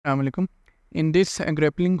Assalamu alaikum. In this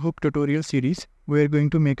grappling hook tutorial series, we are going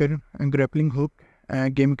to make a grappling hook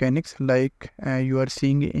game mechanics like you are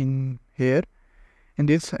seeing in here. In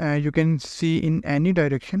this, you can see in any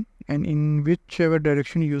direction, and in whichever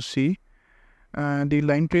direction you see, the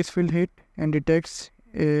line trace will hit and detects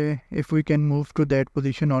if we can move to that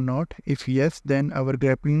position or not. If yes, then our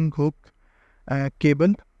grappling hook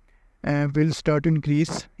cable will start to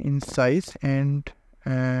increase in size and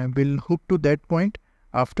will hook to that point.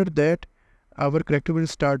 After that, our character will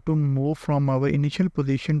start to move from our initial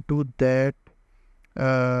position to that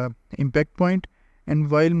impact point,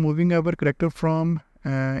 and while moving our character from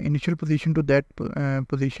initial position to that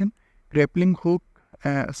position, grappling hook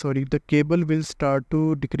the cable will start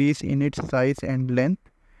to decrease in its size and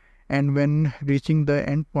length, and when reaching the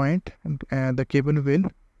end point, the cable will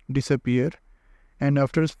disappear. And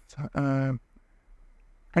after and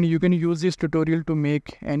you can use this tutorial to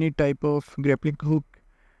make any type of grappling hook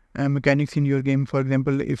mechanics in your game. For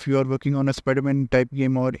example, if you are working on a Spider-Man type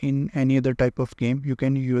game or in any other type of game, you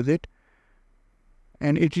can use it,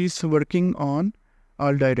 and it is working on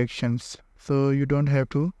all directions, so you don't have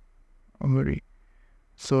to worry.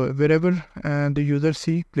 So wherever the user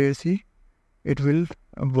see, player see, it will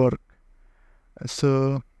work.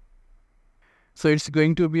 So it's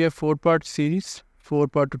going to be a 4-part series,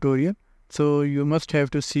 4-part tutorial. So you must have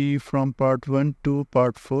to see from part 1 to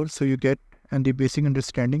part 4, so you get the basic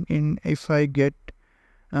understanding. And if I get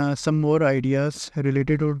some more ideas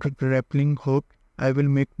related to grappling hook, I will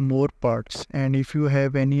make more parts. And if you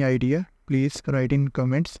have any idea, please write in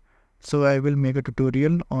comments, so I will make a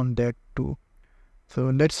tutorial on that too. So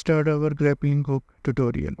let's start our grappling hook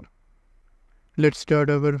tutorial.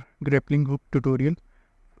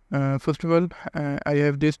 First of all, I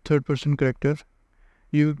have this third-person character.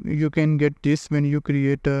 You can get this when you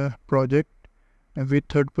create a project with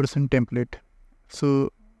third-person template.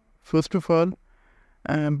 So first of all,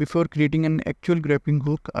 before creating an actual grappling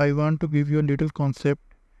hook, I want to give you a little concept.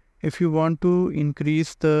 If you want to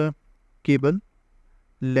increase the cable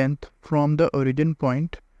length from the origin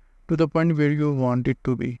point to the point where you want it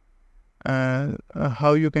to be,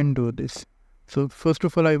 how you can do this. So first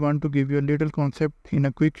of all, I want to give you a little concept in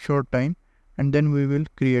a quick short time, and then we will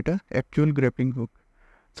create a actual grappling hook.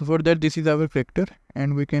 So for that, this is our character,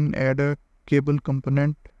 and we can add a cable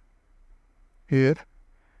component here,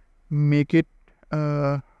 make it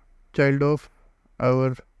a child of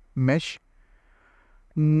our mesh.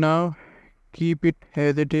 Now keep it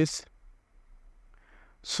as it is.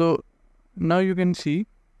 So now you can see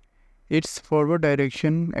its forward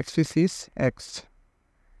direction axis is X.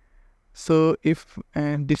 So if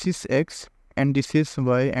this is X and this is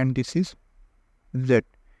Y and this is Z,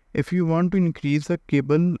 if you want to increase the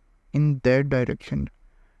cable in that direction,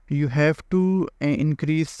 you have to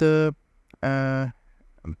increase the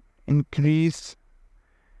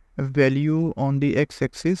value on the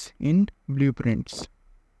x-axis in blueprints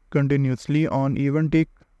continuously on even tick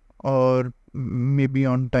or maybe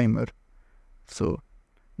on timer. So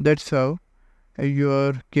that's how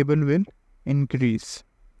your cable will increase,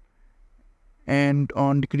 and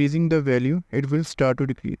on decreasing the value, it will start to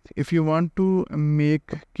decrease. If you want to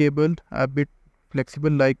make cable a bit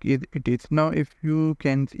flexible like it is now, if you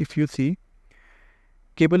see,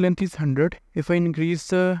 cable length is 100. If I increase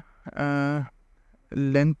the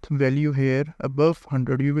length value here above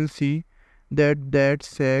 100, you will see that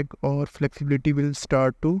sag or flexibility will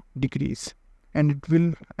start to decrease, and it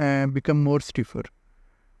will become more stiffer.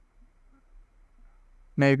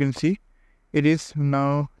 Now you can see it is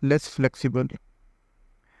now less flexible.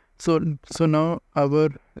 So now our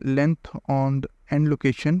length on the end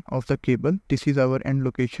location of the cable, this is our end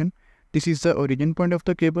location, this is the origin point of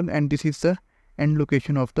the cable, and this is the end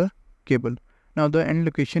location of the cable. Now the end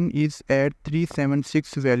location is at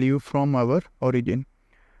 376 value from our origin.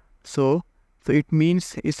 So it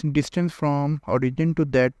means its distance from origin to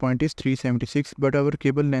that point is 376, but our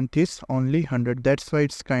cable length is only 100. That's why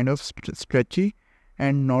it's kind of stretchy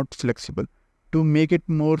and not flexible. To make it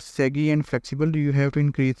more saggy and flexible, you have to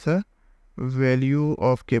increase the value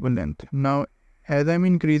of cable length. Now as I'm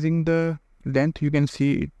increasing the length, you can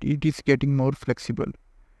see it is getting more flexible.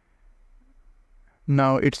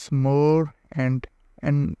 Now it's more, and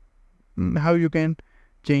how you can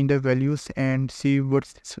change the values and see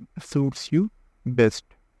what suits you best.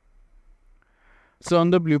 So on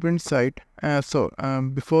the blueprint side,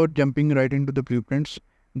 before jumping right into the blueprints,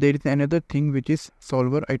 there is another thing which is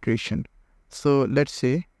solver iteration. So let's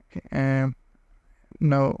say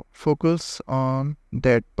now focus on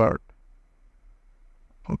that part.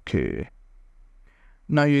 Okay,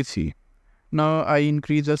 now you see, now I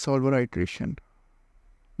increase the solver iteration.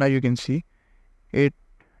 Now you can see it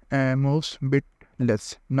moves bit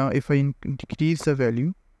less. Now if I decrease the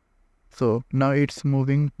value, so now it's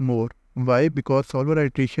moving more. Why? Because solver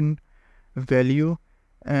iteration value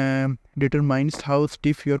determines how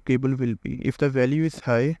stiff your cable will be. If the value is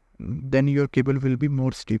high, then your cable will be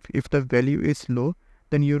more stiff. If the value is low,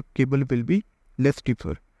 then your cable will be less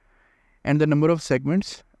stiffer. And the number of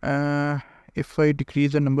segments, if I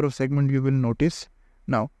decrease the number of segments, you will notice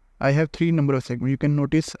now I have 3 number of segments. You can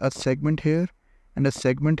notice a segment here and a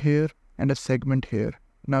segment here and a segment here.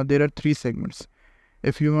 Now there are 3 segments.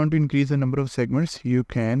 If you want to increase the number of segments, you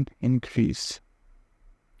can increase.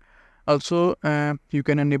 Also, you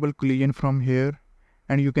can enable collision from here,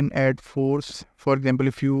 and you can add force. For example,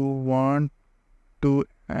 if you want to,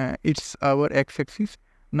 it's our x-axis.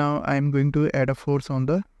 Now I am going to add a force on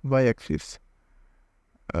the y-axis.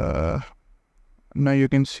 Now you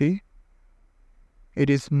can see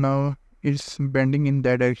it's bending in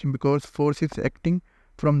that direction because force is acting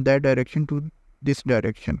from that direction to this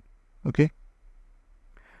direction. Okay.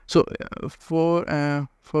 So if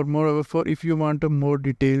you want a more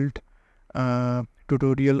detailed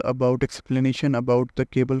tutorial about explanation about the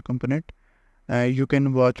cable component, you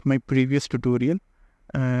can watch my previous tutorial.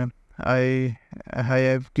 I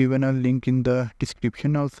have given a link in the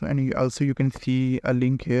description also, and also you can see a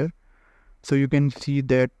link here, so you can see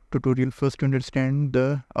that tutorial first to understand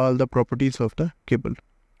all the properties of the cable.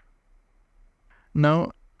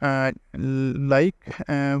 Now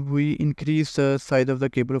we increase the size of the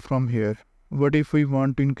cable from here. What if we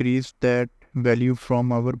want to increase that value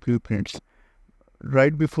from our blueprints?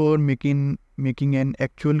 Right before making an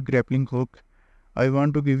actual grappling hook, I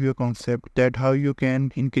want to give you a concept that how you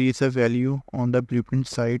can increase the value on the blueprint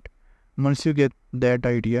side. Once you get that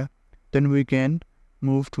idea, then we can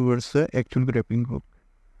move towards the actual grappling hook.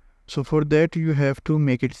 So for that you have to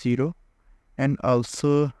make it 0 and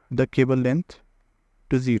also the cable length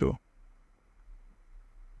to 0.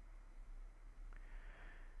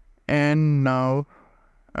 And now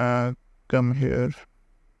come here.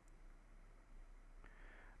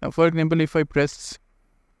 Now for example, if I press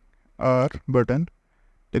R button,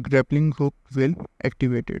 the grappling hook will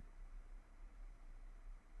activate it.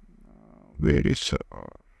 Where is R?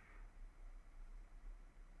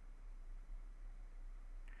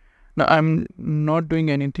 Now I'm not doing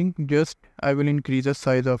anything, just I will increase the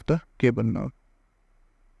size of the cable now.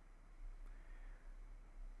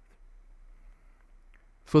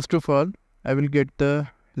 First of all, I will get the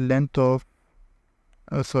length of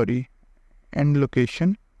end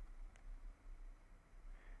location,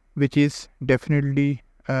 which is definitely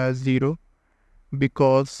 0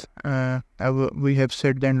 because we have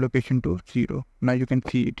set the end location to 0. Now you can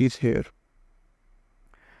see it is here.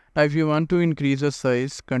 Now if you want to increase the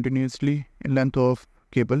size continuously in length of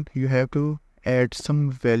cable, you have to add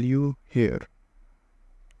some value here.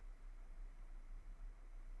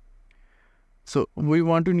 So we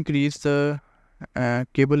want to increase the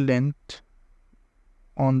cable length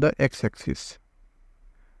on the x-axis.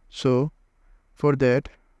 So for that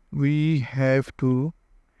we have to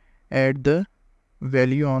add the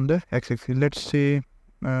value on the x-axis. Let's say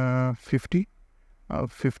 50,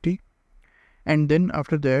 and then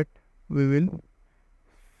after that we will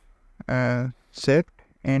set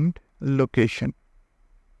end location.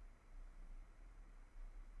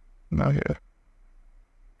 Now here.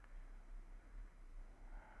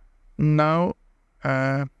 Now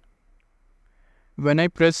when I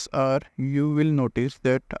press R, you will notice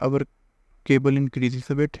that our cable increases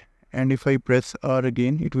a bit, and if I press R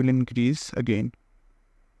again, it will increase again.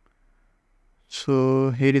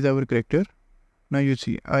 So here is our character. Now you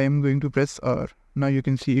see I am going to press R. Now you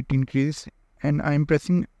can see it increase, and I am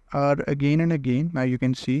pressing R again and again. Now you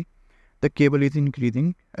can see the cable is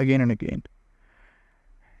increasing again and again.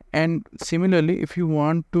 And similarly, if you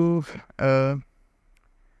want to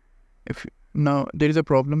now there is a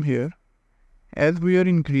problem here. As we are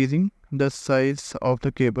increasing the size of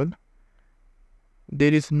the cable,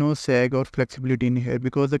 there is no sag or flexibility in here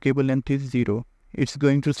because the cable length is 0. It's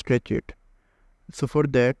going to stretch it. So for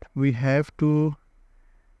that we have to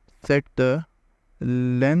set the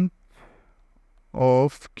length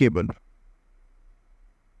of cable.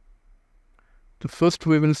 So first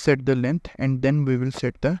we will set the length and then we will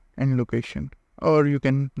set the end location, or you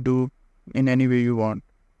can do in any way you want.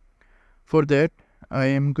 For that I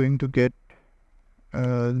am going to get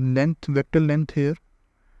vector length here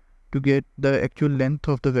to get the actual length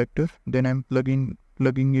of the vector. Then I'm plugging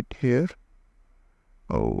it here.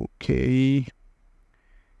 Okay,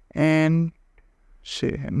 and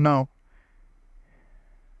say now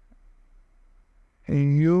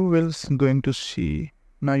you will going to see,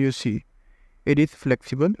 now you see it is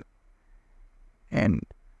flexible, and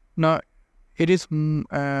Now it is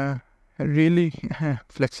really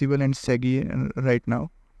flexible and saggy right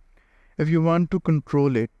now. If you want to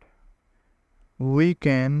control it, we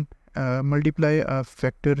can multiply a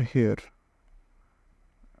factor here.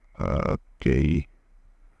 Okay,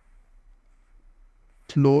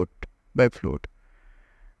 float by float,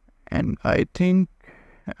 and I think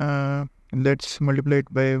let's multiply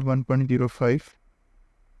it by 1.05.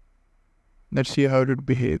 Let's see how it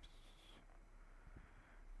behaves.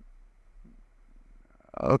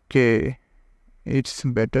 Okay, it's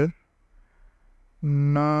better.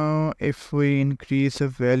 Now if we increase the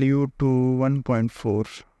value to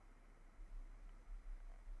 1.4,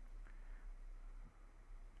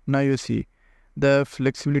 now you see the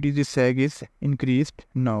flexibility, the sag is increased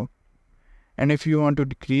now. And if you want to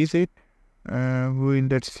decrease it,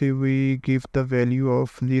 let's say we give the value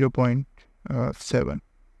of 0.7.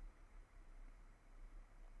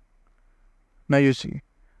 Now you see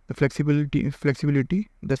the flexibility,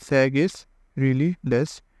 the sag is really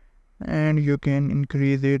less, and you can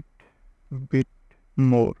increase it a bit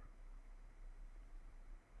more.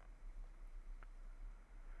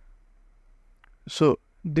 So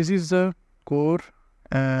this is the core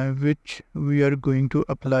which we are going to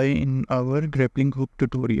apply in our grappling hook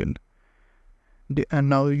tutorial. And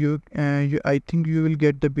now I think you will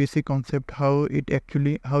get the basic concept how it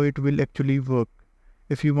will actually work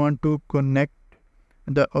if you want to connect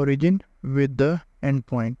the origin with the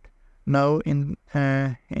endpoint. Now in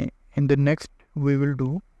the next we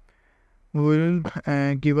will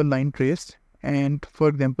give a line trace, and for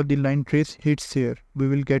example the line trace hits here. We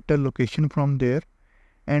will get a location from there,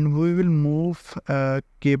 and we will move a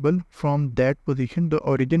cable from that position, the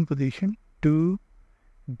origin position, to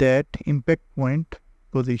that impact point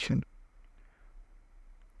position.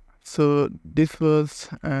 So this was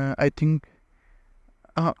I think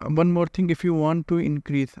one more thing. If you want to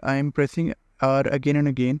increase, I am pressing R again and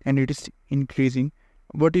again and it is increasing.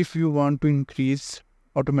 What if you want to increase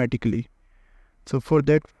automatically? So for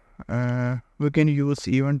that we can use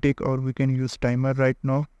event tick or we can use timer. Right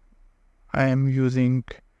now I am using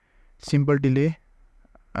simple delay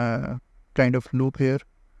kind of loop here.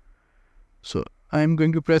 So I am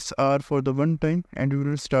going to press R for the one time and we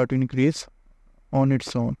will start to increase on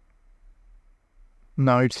its own.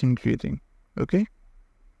 Now it's increasing. Okay.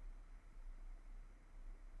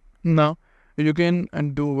 Now you can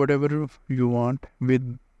do whatever you want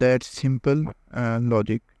with that simple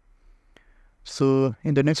logic. So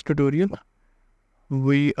in the next tutorial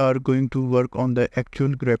we are going to work on the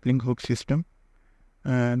actual grappling hook system.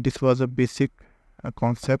 This was a basic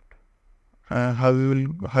concept, how we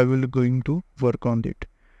will going to work on it.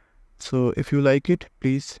 So if you like it,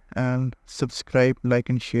 please subscribe, like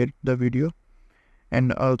and share the video,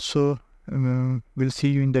 and also we'll see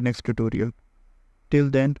you in the next tutorial. Till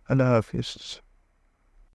then, Allah Hafiz.